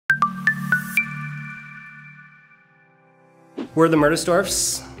We're the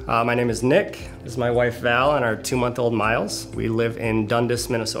Mertesdorfs. My name is Nick. This is my wife Val and our 2-month-old Miles. We live in Dundas,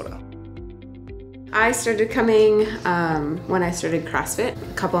 Minnesota. I started coming when I started CrossFit.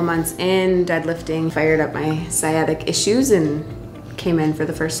 A couple of months in, deadlifting fired up my sciatic issues and came in for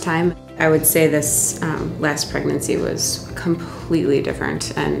the first time. I would say this last pregnancy was completely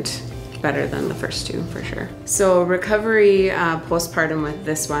different and better than the first two for sure. So recovery postpartum with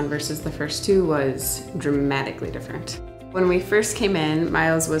this one versus the first two was dramatically different. When we first came in,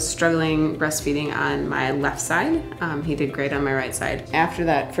 Miles was struggling breastfeeding on my left side. He did great on my right side. After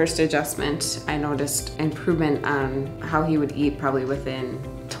that first adjustment, I noticed improvement on how he would eat probably within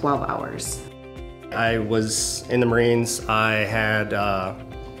 12 hours. I was in the Marines. I had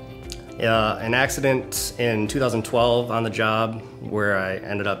an accident in 2012 on the job where I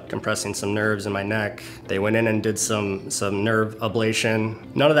ended up compressing some nerves in my neck. They went in and did some nerve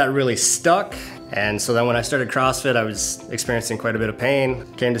ablation. None of that really stuck. And so then when I started CrossFit, I was experiencing quite a bit of pain.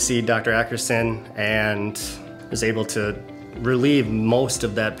 Came to see Dr. Ackerson and was able to relieve most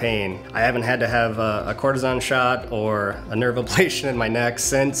of that pain. I haven't had to have a cortisone shot or a nerve ablation in my neck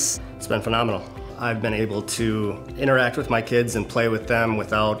since. It's been phenomenal. I've been able to interact with my kids and play with them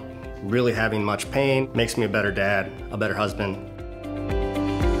without really having much pain. Makes me a better dad, a better husband.